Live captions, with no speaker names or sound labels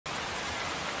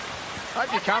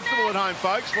Hope you're comfortable at home,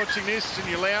 folks, watching this in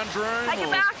your lounge room Take it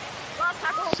or back. Last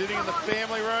tackle. sitting in the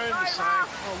family room, just saying,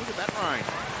 oh, look at that rain.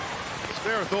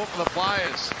 Spare a thought for the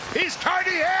players. Here's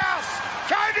Cody House!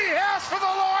 Cody House for the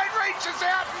line, reaches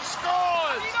out and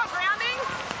scores! Have you got grounding?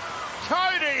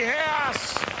 Cody House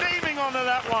steaming onto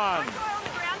that one. Can I try on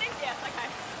the grounding? Yes, okay.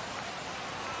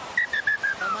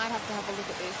 I might have to have a look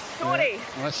at this. Shorty.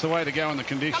 Yeah, well, that's the way to go in the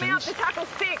conditions. Coming up to tackle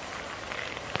 6.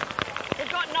 We've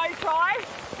got no try.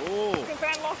 Ooh.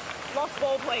 Confirm lost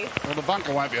ball, please. Well, the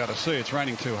bunker won't be able to see. It's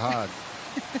raining too hard.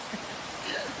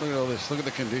 Look at all this. Look at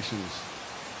the conditions.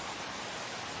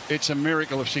 It's a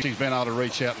miracle if she's been able to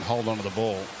reach out and hold onto the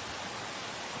ball.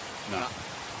 No.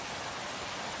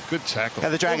 Good tackle. Now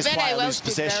the Dragons Well, player Welsh lose did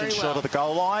possession very short well. of the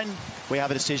goal line. We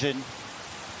have a decision.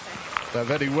 So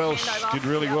Vetty Welsh Hand over. did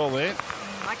really Yep. well there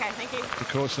Okay, thank you. to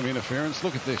cause some interference.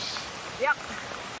 Look at this.